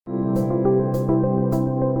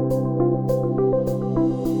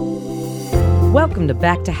Welcome to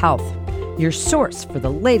Back to Health, your source for the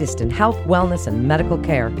latest in health, wellness, and medical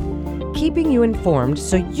care. Keeping you informed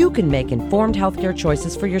so you can make informed healthcare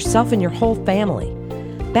choices for yourself and your whole family.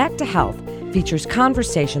 Back to Health features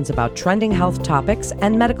conversations about trending health topics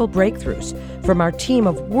and medical breakthroughs from our team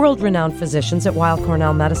of world-renowned physicians at Weill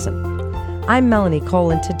Cornell Medicine. I'm Melanie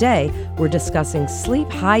Cole, and today we're discussing sleep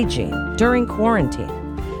hygiene during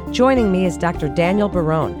quarantine. Joining me is Dr. Daniel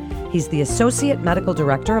Barone. He's the Associate Medical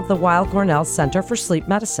Director of the Weill Cornell Center for Sleep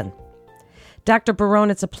Medicine. Dr. Barone,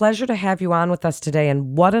 it's a pleasure to have you on with us today,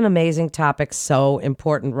 and what an amazing topic, so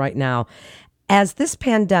important right now. As this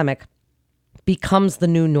pandemic becomes the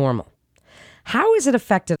new normal, how has it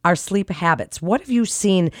affected our sleep habits? What have you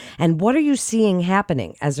seen, and what are you seeing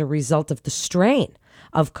happening as a result of the strain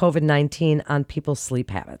of COVID-19 on people's sleep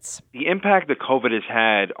habits? The impact that COVID has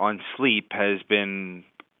had on sleep has been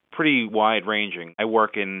pretty wide-ranging. I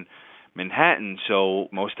work in Manhattan, so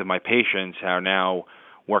most of my patients are now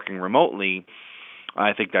working remotely.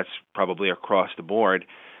 I think that's probably across the board.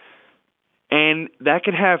 And that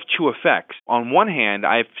can have two effects. On one hand,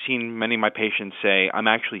 I've seen many of my patients say, I'm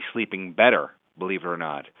actually sleeping better, believe it or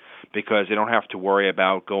not, because they don't have to worry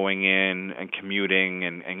about going in and commuting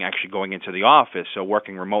and actually going into the office. So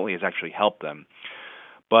working remotely has actually helped them.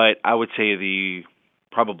 But I would say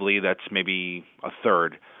probably that's maybe a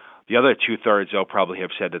third. The other two-thirds, though, probably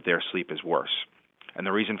have said that their sleep is worse. And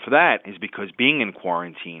the reason for that is because being in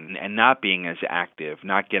quarantine and not being as active,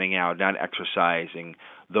 not getting out, not exercising,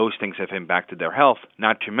 those things have impacted their health,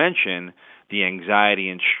 not to mention the anxiety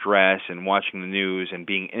and stress and watching the news and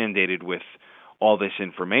being inundated with all this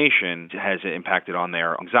information has impacted on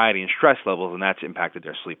their anxiety and stress levels, and that's impacted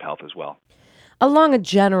their sleep health as well. Along a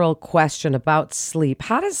general question about sleep,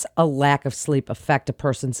 how does a lack of sleep affect a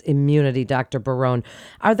person's immunity, Dr. Barone?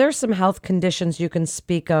 Are there some health conditions you can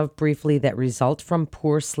speak of briefly that result from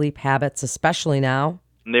poor sleep habits, especially now?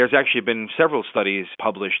 There's actually been several studies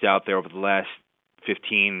published out there over the last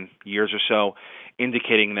 15 years or so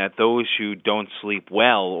indicating that those who don't sleep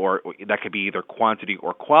well, or that could be either quantity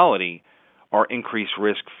or quality, are increased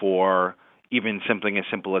risk for even something as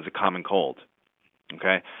simple as a common cold.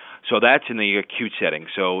 Okay? So that's in the acute setting.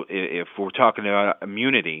 So if we're talking about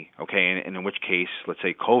immunity, okay, and in which case, let's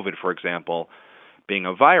say COVID, for example, being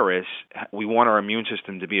a virus, we want our immune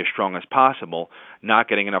system to be as strong as possible. Not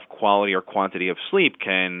getting enough quality or quantity of sleep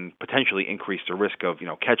can potentially increase the risk of,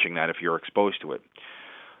 catching that if you're exposed to it.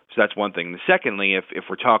 So that's one thing. Secondly, if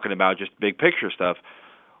we're talking about just big picture stuff,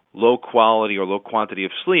 low quality or low quantity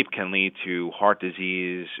of sleep can lead to heart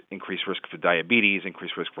disease, increased risk for diabetes,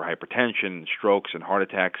 increased risk for hypertension, strokes, and heart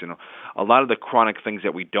attacks. And a lot of the chronic things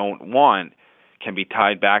that we don't want can be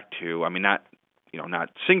tied back to, not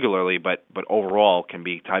singularly, but overall can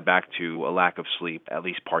be tied back to a lack of sleep, at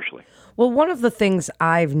least partially. Well, one of the things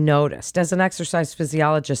I've noticed as an exercise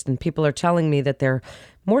physiologist, and people are telling me that they're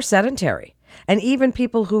more sedentary, and even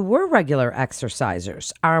people who were regular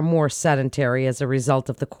exercisers are more sedentary as a result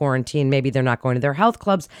of the quarantine. Maybe they're not going to their health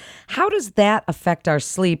clubs. How does that affect our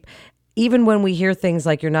sleep, even when we hear things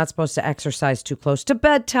like you're not supposed to exercise too close to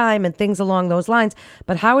bedtime and things along those lines?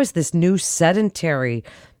 But how is this new sedentary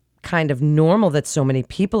kind of normal that so many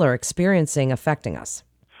people are experiencing affecting us?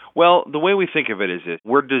 Well, the way we think of it is this.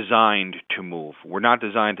 We're designed to move. We're not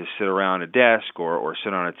designed to sit around a desk or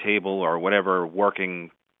sit on a table or whatever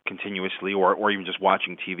working continuously or even just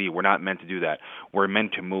watching TV. We're not meant to do that. We're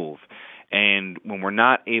meant to move. And when we're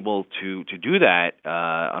not able to do that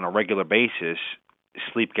on a regular basis,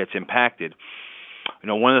 sleep gets impacted.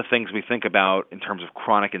 One of the things we think about in terms of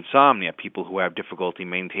chronic insomnia, people who have difficulty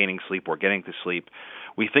maintaining sleep or getting to sleep,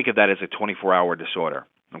 we think of that as a 24-hour disorder.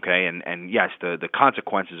 Okay, and yes, the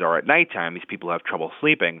consequences are at nighttime. These people have trouble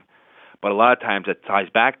sleeping, but a lot of times that ties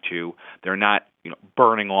back to they're not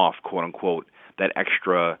burning off, quote unquote, that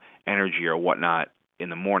extra energy or whatnot in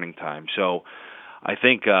the morning time. So I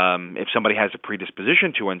think if somebody has a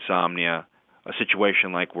predisposition to insomnia, a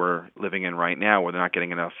situation like we're living in right now where they're not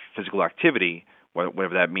getting enough physical activity,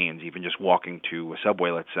 whatever that means, even just walking to a subway,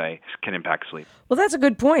 let's say, can impact sleep. Well, that's a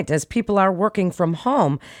good point. As people are working from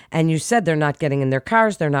home, and you said they're not getting in their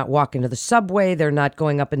cars, they're not walking to the subway, they're not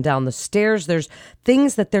going up and down the stairs. There's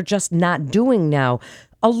things that they're just not doing now.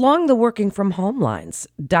 Along the working from home lines,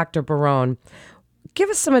 Dr. Barone, give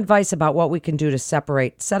us some advice about what we can do to set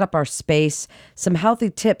up our space, some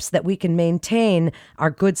healthy tips that we can maintain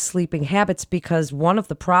our good sleeping habits, because one of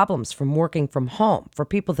the problems from working from home for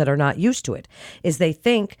people that are not used to it is they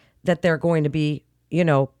think that they're going to be,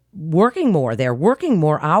 working more. They're working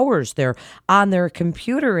more hours. They're on their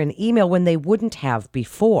computer and email when they wouldn't have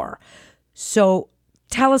before. So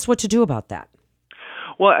tell us what to do about that.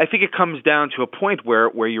 Well, I think it comes down to a point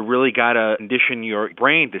where you really got to condition your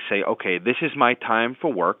brain to say, okay, this is my time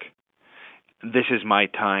for work. This is my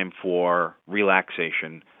time for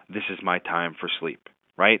relaxation. This is my time for sleep,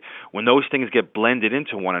 right? When those things get blended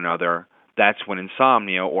into one another, that's when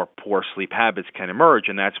insomnia or poor sleep habits can emerge,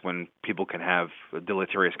 and that's when people can have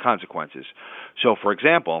deleterious consequences. So, for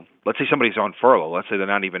example, let's say somebody's on furlough. Let's say they're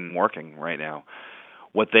not even working right now.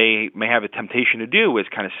 What they may have a temptation to do is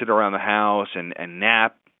kind of sit around the house and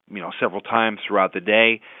nap, several times throughout the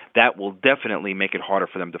day. That will definitely make it harder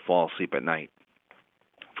for them to fall asleep at night.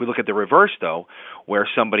 If we look at the reverse, though, where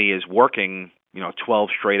somebody is working, 12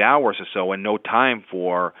 straight hours or so and no time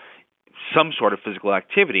for some sort of physical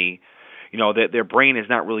activity, their brain is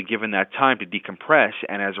not really given that time to decompress,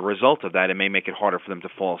 and as a result of that, it may make it harder for them to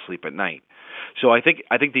fall asleep at night. So I think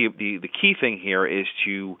the key thing here is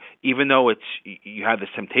to, even though you have this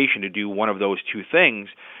temptation to do one of those two things,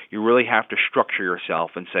 you really have to structure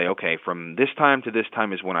yourself and say, okay, from this time to this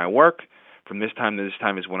time is when I work, from this time to this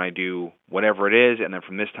time is when I do whatever it is, and then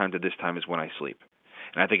from this time to this time is when I sleep.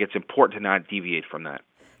 And I think it's important to not deviate from that.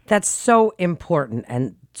 That's so important,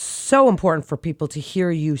 and so important for people to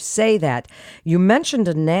hear you say that. You mentioned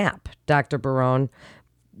a nap, Dr. Barone.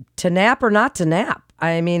 To nap or not to nap?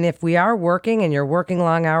 I mean, if we are working and you're working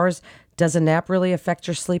long hours, does a nap really affect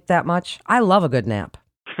your sleep that much? I love a good nap.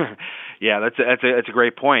 Yeah, that's a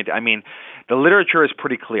great point. I mean, the literature is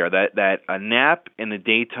pretty clear that a nap in the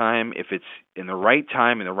daytime, if it's in the right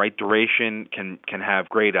time, in the right duration, can have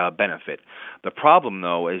great benefit. The problem,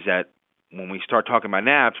 though, is that when we start talking about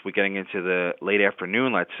naps, we're getting into the late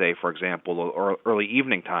afternoon, let's say, for example, or early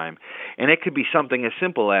evening time. And it could be something as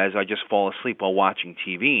simple as I just fall asleep while watching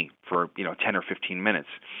TV for, 10 or 15 minutes.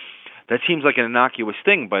 That seems like an innocuous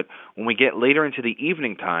thing, but when we get later into the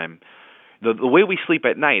evening time, the way we sleep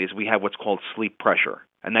at night is we have what's called sleep pressure,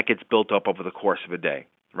 and that gets built up over the course of a day,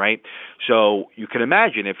 right? So you can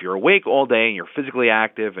imagine if you're awake all day and you're physically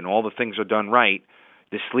active and all the things are done right,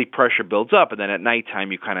 the sleep pressure builds up, and then at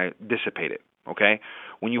nighttime you kind of dissipate it, okay?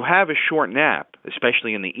 When you have a short nap,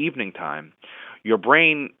 especially in the evening time, your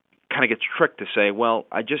brain kind of gets tricked to say, well,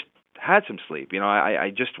 I just had some sleep.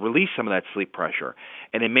 I just released some of that sleep pressure,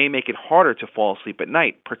 and it may make it harder to fall asleep at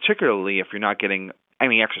night, particularly if you're not getting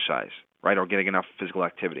any exercise, right, or getting enough physical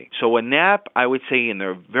activity. So a nap, I would say in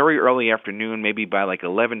the very early afternoon, maybe by like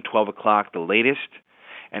 11, 12 o'clock, the latest,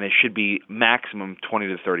 and it should be maximum 20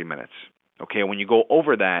 to 30 minutes. Okay, when you go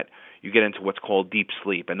over that, you get into what's called deep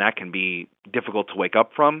sleep, and that can be difficult to wake up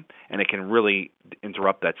from, and it can really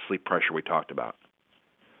interrupt that sleep pressure we talked about.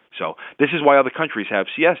 So this is why other countries have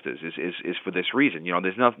siestas, is for this reason.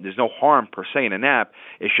 There's no harm per se in a nap.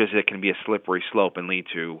 It's just it can be a slippery slope and lead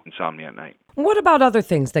to insomnia at night. What about other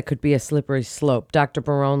things that could be a slippery slope, Dr.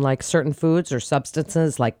 Barone, like certain foods or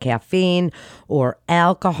substances like caffeine or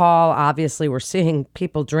alcohol? Obviously, we're seeing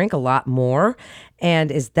people drink a lot more.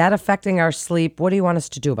 And is that affecting our sleep? What do you want us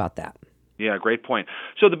to do about that? Yeah, great point.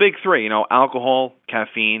 So the big three, alcohol,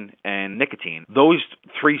 caffeine, and nicotine, those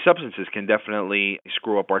three substances can definitely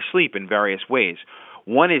screw up our sleep in various ways.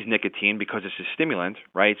 One is nicotine because it's a stimulant,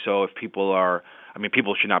 right? So if people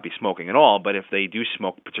should not be smoking at all, but if they do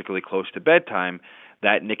smoke particularly close to bedtime,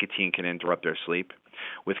 that nicotine can interrupt their sleep.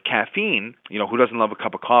 With caffeine, who doesn't love a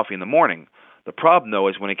cup of coffee in the morning? The problem, though,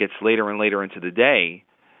 is when it gets later and later into the day,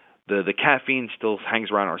 the caffeine still hangs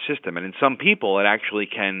around our system. And in some people, it actually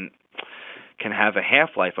can have a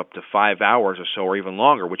half-life up to 5 hours or so, or even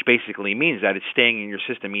longer, which basically means that it's staying in your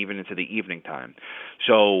system even into the evening time.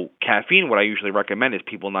 So caffeine, what I usually recommend is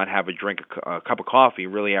people not have a cup of coffee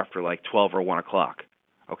really after like 12 or 1 o'clock,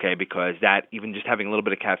 okay, because that, even just having a little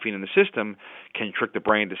bit of caffeine in the system can trick the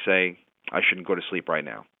brain to say, I shouldn't go to sleep right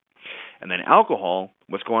now. And then alcohol,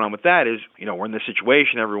 what's going on with that is, we're in this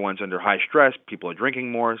situation, everyone's under high stress, people are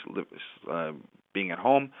drinking more, being at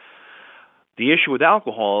home. The issue with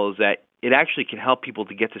alcohol is that it actually can help people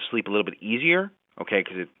to get to sleep a little bit easier, okay,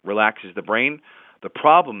 because it relaxes the brain. The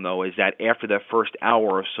problem, though, is that after that first hour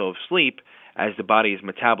or so of sleep, as the body is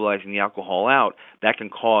metabolizing the alcohol out, that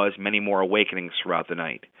can cause many more awakenings throughout the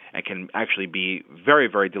night and can actually be very,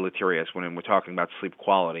 very deleterious when we're talking about sleep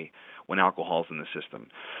quality when alcohol's in the system.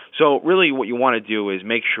 So really what you want to do is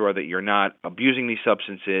make sure that you're not abusing these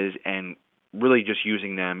substances and really just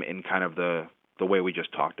using them in kind of the way we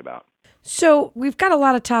just talked about. So we've got a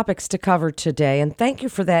lot of topics to cover today, and thank you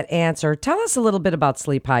for that answer. Tell us a little bit about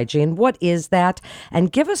sleep hygiene. What is that?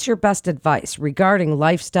 And give us your best advice regarding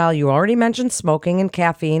lifestyle. You already mentioned smoking and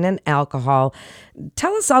caffeine and alcohol.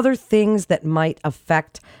 Tell us other things that might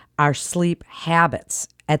affect our sleep habits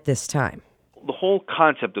at this time. The whole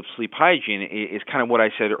concept of sleep hygiene is kind of what I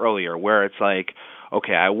said earlier, where it's like,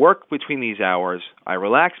 okay, I work between these hours, I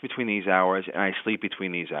relax between these hours, and I sleep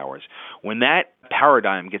between these hours. When that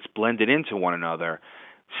paradigm gets blended into one another,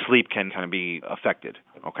 sleep can kind of be affected,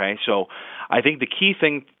 okay? So I think the key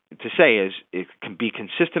thing to say is it can be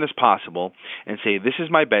consistent as possible and say, this is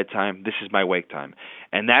my bedtime, this is my wake time.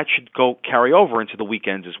 And that should carry over into the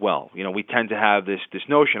weekends as well. You know, we tend to have this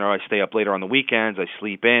notion, I stay up later on the weekends, I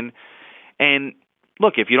sleep in. And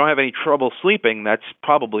look, if you don't have any trouble sleeping, that's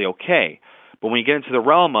probably okay. But when you get into the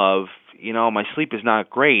realm of, my sleep is not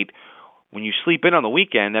great, when you sleep in on the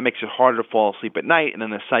weekend, that makes it harder to fall asleep at night, and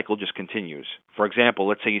then the cycle just continues. For example,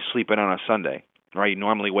 let's say you sleep in on a Sunday, right? You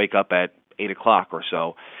normally wake up at 8 o'clock or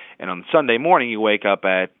so, and on Sunday morning you wake up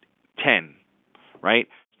at 10, right?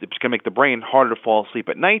 It's going to make the brain harder to fall asleep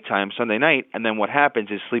at nighttime, Sunday night, and then what happens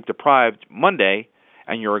is sleep deprived Monday,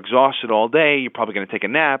 and you're exhausted all day, you're probably going to take a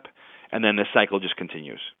nap, and then the cycle just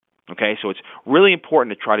continues. Okay, so it's really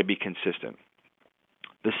important to try to be consistent.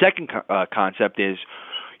 The second concept is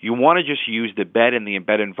you want to just use the bed and the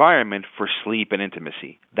bed environment for sleep and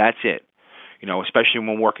intimacy. That's it. Especially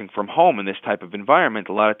when working from home in this type of environment,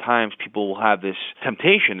 a lot of times people will have this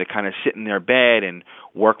temptation to kind of sit in their bed and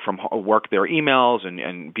work their emails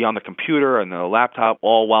and be on the computer and the laptop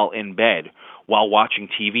all while in bed, while watching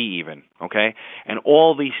TV even, okay? And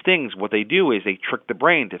all these things, what they do is they trick the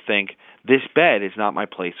brain to think, this bed is not my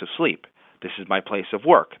place of sleep. This is my place of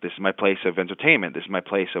work. This is my place of entertainment. This is my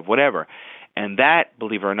place of whatever. And that,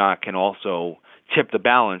 believe it or not, can also tip the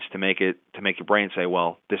balance to make your brain say,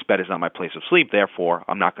 well, this bed is not my place of sleep, therefore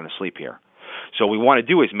I'm not going to sleep here. So what we want to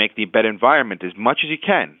do is make the bed environment as much as you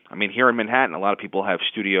can. I mean, here in Manhattan, a lot of people have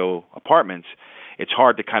studio apartments. It's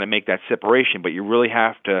hard to kind of make that separation, but you really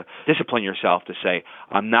have to discipline yourself to say,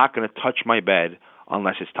 I'm not going to touch my bed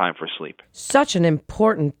unless it's time for sleep. Such an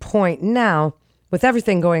important point. Now, with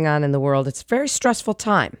everything going on in the world, it's a very stressful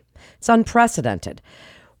time. It's unprecedented.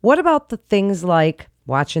 What about the things like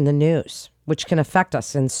watching the news, which can affect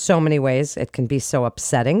us in so many ways? It can be so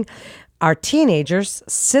upsetting. Our teenagers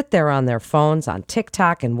sit there on their phones, on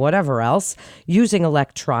TikTok and whatever else, using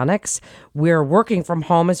electronics. We're working from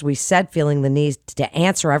home, as we said, feeling the need to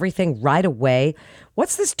answer everything right away.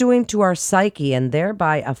 What's this doing to our psyche and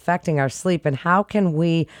thereby affecting our sleep? And how can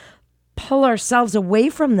we pull ourselves away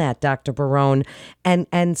from that, Dr. Barone,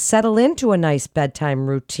 and settle into a nice bedtime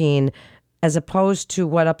routine as opposed to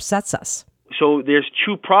what upsets us? So there's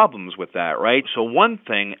two problems with that, right? So one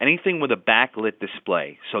thing, anything with a backlit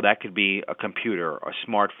display, so that could be a computer, a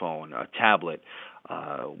smartphone, a tablet,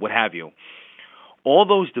 what have you. All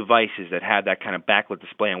those devices that have that kind of backlit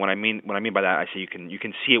display, and what I mean by that, I say you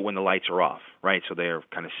can see it when the lights are off, right? So they're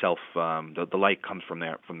kind of the light comes from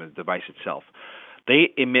the device itself.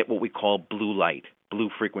 They emit what we call blue light, blue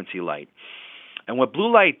frequency light. And what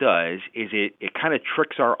blue light does is it kind of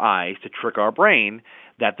tricks our eyes to trick our brain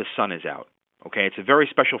that the sun is out. Okay, it's a very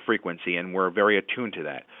special frequency, and we're very attuned to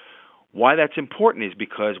that. Why that's important is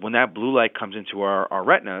because when that blue light comes into our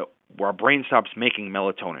retina, our brain stops making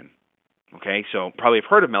melatonin. Okay, so probably have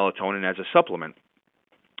heard of melatonin as a supplement.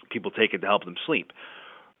 People take it to help them sleep.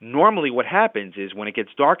 Normally what happens is when it gets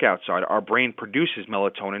dark outside, our brain produces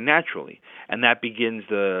melatonin naturally, and that begins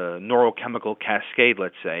the neurochemical cascade,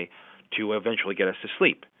 let's say, to eventually get us to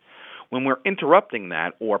sleep. When we're interrupting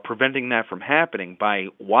that or preventing that from happening by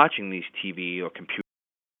watching these TV or computers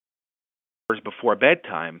before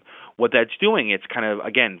bedtime, what that's doing, it's kind of,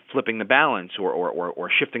 again, flipping the balance or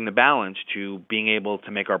shifting the balance to being able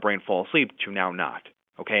to make our brain fall asleep to now not.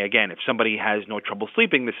 Okay, again, if somebody has no trouble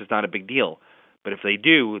sleeping, this is not a big deal. But if they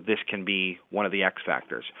do, this can be one of the X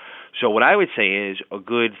factors. So what I would say is a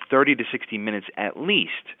good 30 to 60 minutes at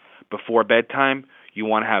least before bedtime, you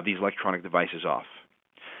want to have these electronic devices off.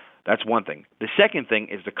 That's one thing. The second thing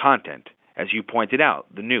is the content. As you pointed out,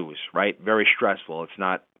 the news, right? Very stressful. It's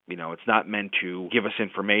not meant to give us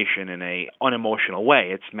information in a unemotional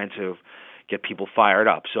way. It's meant to get people fired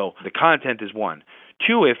up. So the content is one.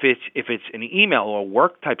 Two, if it's an email or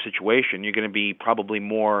work type situation, you're going to be probably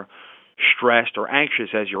more stressed or anxious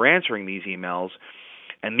as you're answering these emails.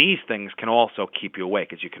 And these things can also keep you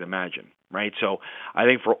awake, as you can imagine, right? So I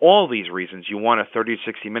think for all these reasons, you want 30 to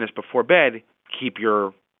 60 minutes before bed, keep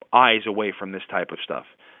your eyes away from this type of stuff.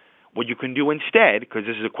 What you can do instead, because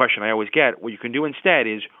this is a question I always get, what you can do instead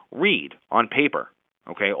is read on paper,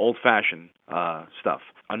 okay, old-fashioned stuff.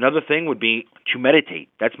 Another thing would be to meditate.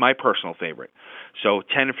 That's my personal favorite. So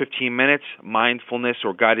 10 or 15 minutes, mindfulness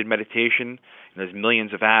or guided meditation. There's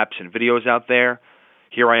millions of apps and videos out there.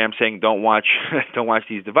 Here I am saying don't watch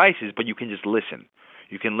these devices, but you can just listen.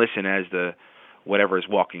 You can listen as whatever is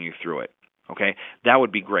walking you through it. Okay, that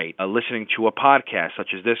would be great. Listening to a podcast such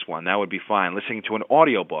as this one, that would be fine. Listening to an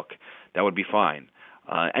audiobook, that would be fine.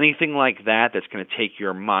 Anything like that that's going to take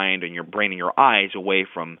your mind and your brain and your eyes away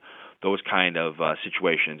from those kind of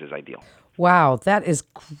situations is ideal. Wow, that is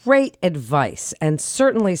great advice, and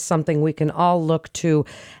certainly something we can all look to.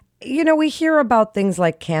 You know, we hear about things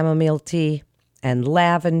like chamomile tea and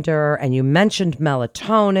lavender, and you mentioned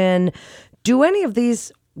melatonin. Do any of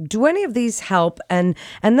these help? And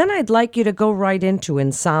then I'd like you to go right into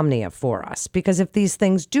insomnia for us, because if these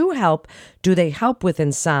things do help, do they help with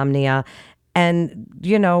insomnia? And,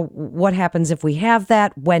 you know, what happens if we have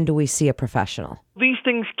that? When do we see a professional? These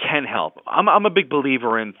things can help. I'm a big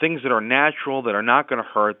believer in things that are natural, that are not going to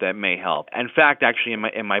hurt, that may help. In fact, actually,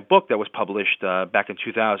 in my book that was published back in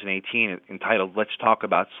 2018, entitled "Let's Talk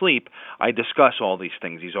About Sleep," I discuss all these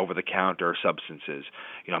things, these over-the-counter substances.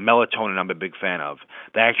 You know, melatonin, I'm a big fan of.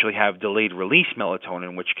 They actually have delayed-release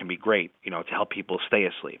melatonin, which can be great, you know, to help people stay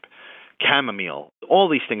asleep. Chamomile, all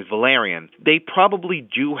these things, valerian, they probably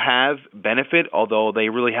do have benefit, although they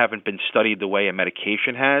really haven't been studied the way a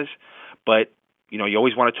medication has. But, you know, you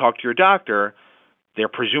always want to talk to your doctor. They're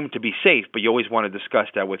presumed to be safe, but you always want to discuss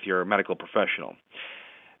that with your medical professional.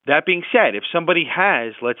 That being said, if somebody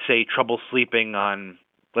has, let's say, trouble sleeping on,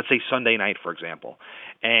 let's say, Sunday night, for example,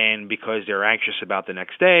 and because they're anxious about the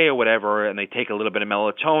next day or whatever, and they take a little bit of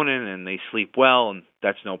melatonin and they sleep well, and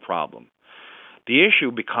that's no problem. The issue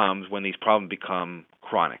becomes when these problems become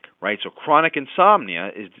chronic, right? So chronic insomnia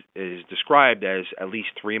is described as at least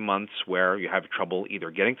 3 months where you have trouble either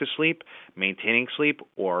getting to sleep, maintaining sleep,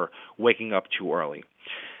 or waking up too early.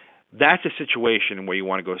 That's a situation where you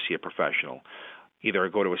want to go see a professional. Either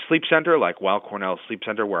go to a sleep center like Weill Cornell Sleep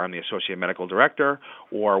Center, where I'm the associate medical director,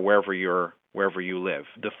 or wherever you live.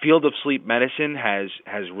 The field of sleep medicine has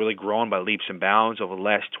really grown by leaps and bounds over the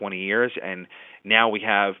last 20 years, and now we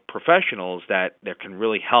have professionals that can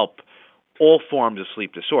really help all forms of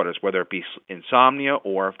sleep disorders, whether it be insomnia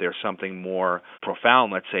or if there's something more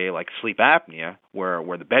profound, let's say like sleep apnea, where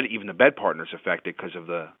even the bed partner is affected because of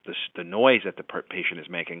the noise that the patient is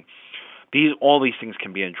making. All these things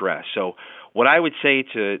can be addressed. So what I would say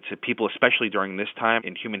to people, especially during this time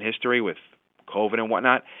in human history with COVID and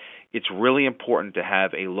whatnot, it's really important to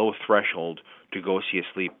have a low threshold to go see a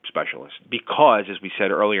sleep specialist, because, as we said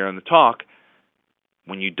earlier in the talk,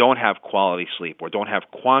 when you don't have quality sleep or don't have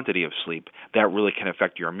quantity of sleep, that really can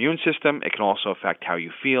affect your immune system. It can also affect how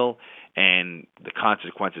you feel, and the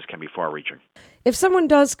consequences can be far-reaching. If someone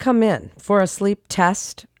does come in for a sleep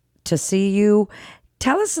test to see you,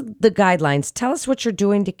 tell us the guidelines. Tell us what you're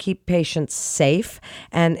doing to keep patients safe,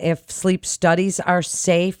 and if sleep studies are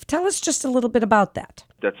safe. Tell us just a little bit about that.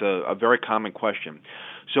 That's a very common question.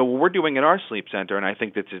 So what we're doing at our sleep center, and I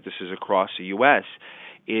think that this is across the U.S.,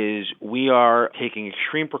 is we are taking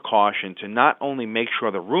extreme precaution to not only make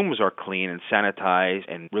sure the rooms are clean and sanitized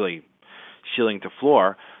and really ceiling to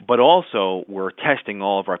floor, but also we're testing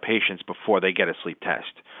all of our patients before they get a sleep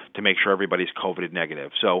test to make sure everybody's COVID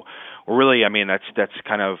negative. So we're really, that's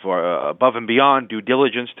kind of above and beyond due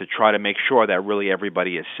diligence to try to make sure that really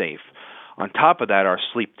everybody is safe. On top of that, our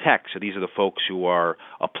sleep techs, so these are the folks who are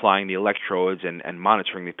applying the electrodes and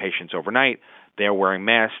monitoring the patients overnight. They're wearing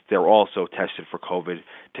masks. They're also tested for COVID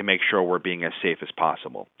to make sure we're being as safe as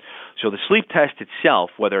possible. So the sleep test itself,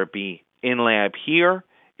 whether it be in lab here,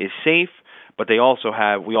 is safe, but we also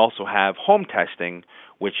have home testing,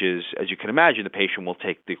 which is, as you can imagine, the patient will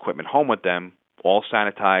take the equipment home with them, all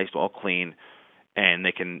sanitized, all clean, and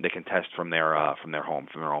they can test from their home,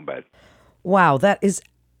 from their own bed. Wow, that is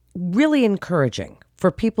really encouraging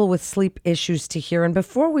for people with sleep issues to hear. And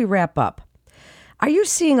before we wrap up, are you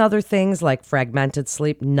seeing other things like fragmented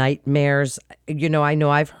sleep, nightmares? You know, I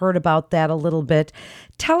know I've heard about that a little bit.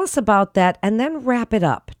 Tell us about that, and then wrap it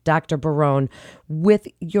up, Dr. Barone, with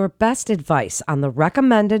your best advice on the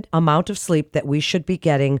recommended amount of sleep that we should be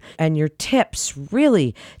getting and your tips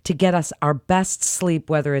really to get us our best sleep,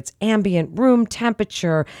 whether it's ambient room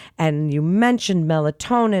temperature, and you mentioned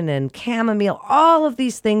melatonin and chamomile, all of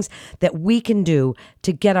these things that we can do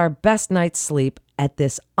to get our best night's sleep at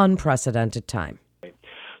this unprecedented time.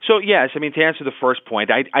 So yes, to answer the first point,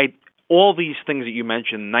 all these things that you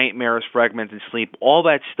mentioned, nightmares, fragmented sleep, all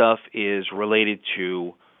that stuff is related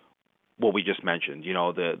to what we just mentioned. You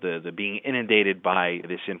know, the being inundated by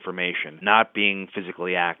this information, not being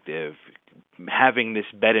physically active, having this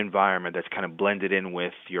bed environment that's kind of blended in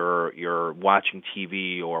with your watching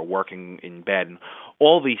TV or working in bed.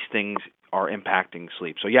 All these things are impacting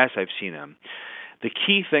sleep. So yes, I've seen them. The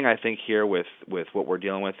key thing I think here with what we're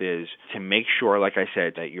dealing with is to make sure, like I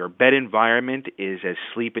said, that your bed environment is as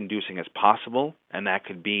sleep-inducing as possible, and that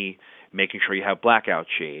could be making sure you have blackout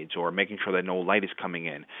shades or making sure that no light is coming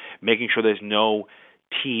in, making sure there's no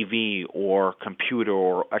TV or computer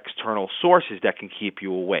or external sources that can keep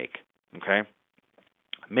you awake, okay?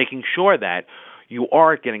 Making sure that you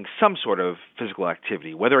are getting some sort of physical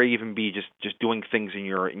activity, whether it even be just doing things in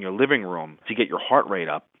your living room to get your heart rate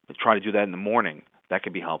up. Try to do that in the morning. That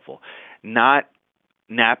could be helpful. Not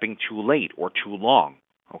napping too late or too long,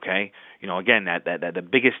 okay? Again, that the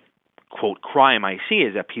biggest quote crime I see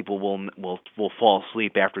is that people will fall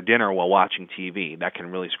asleep after dinner while watching TV. That can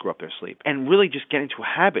really screw up their sleep. And really just get into a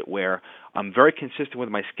habit where I'm very consistent with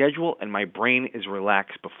my schedule and my brain is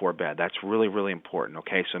relaxed before bed. That's really, really important,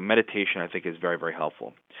 okay? So meditation, I think, is very, very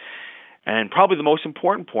helpful. And probably the most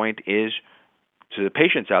important point is to the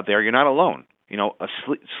patients out there, you're not alone.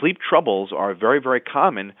 Sleep troubles are very, very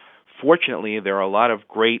common. Fortunately, there are a lot of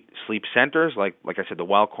great sleep centers. Like I said, the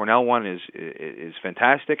Weill Cornell one is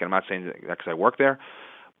fantastic. And I'm not saying that because I work there,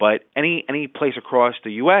 but any place across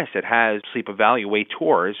the U.S. that has sleep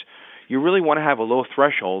evaluators, you really want to have a low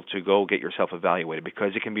threshold to go get yourself evaluated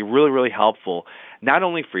because it can be really, really helpful, not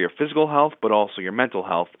only for your physical health but also your mental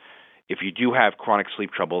health. If you do have chronic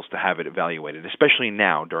sleep troubles, to have it evaluated, especially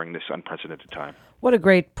now during this unprecedented time. What a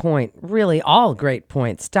great point. Really, all great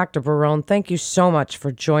points. Dr. Barone, thank you so much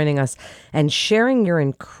for joining us and sharing your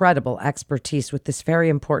incredible expertise with this very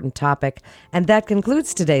important topic. And that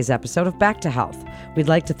concludes today's episode of Back to Health. We'd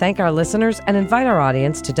like to thank our listeners and invite our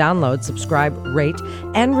audience to download, subscribe, rate,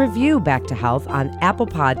 and review Back to Health on Apple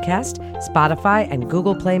Podcast, Spotify, and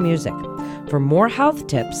Google Play Music. For more health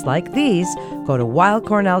tips like these, go to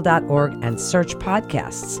weillcornell.org and search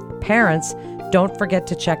podcasts. Parents, don't forget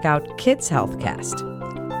to check out Kids Healthcast.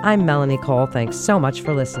 I'm Melanie Cole. Thanks so much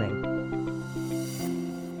for listening.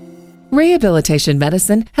 Rehabilitation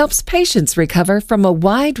medicine helps patients recover from a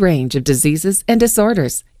wide range of diseases and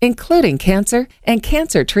disorders, including cancer and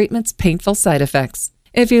cancer treatment's painful side effects.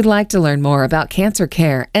 If you'd like to learn more about cancer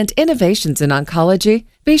care and innovations in oncology,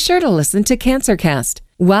 be sure to listen to CancerCast,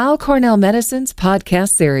 Weill Cornell Medicine's podcast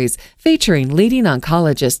series featuring leading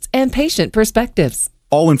oncologists and patient perspectives.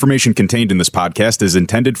 All information contained in this podcast is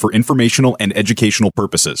intended for informational and educational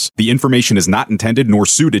purposes. The information is not intended nor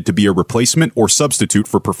suited to be a replacement or substitute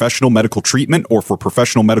for professional medical treatment or for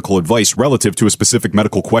professional medical advice relative to a specific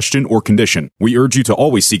medical question or condition. We urge you to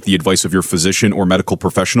always seek the advice of your physician or medical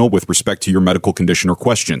professional with respect to your medical condition or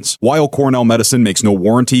questions. Weill Cornell Medicine makes no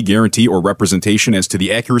warranty, guarantee, or representation as to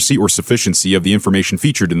the accuracy or sufficiency of the information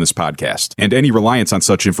featured in this podcast, and any reliance on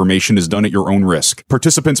such information is done at your own risk.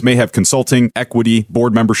 Participants may have consulting, equity, board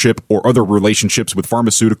membership, or other relationships with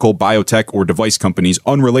pharmaceutical, biotech, or device companies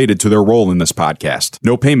unrelated to their role in this podcast.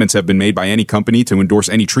 No payments have been made by any company to endorse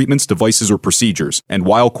any treatments, devices, or procedures, and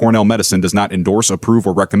Weill Cornell Medicine does not endorse, approve,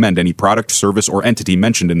 or recommend any product, service, or entity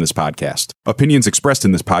mentioned in this podcast. Opinions expressed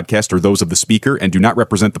in this podcast are those of the speaker and do not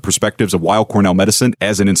represent the perspectives of Weill Cornell Medicine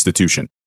as an institution.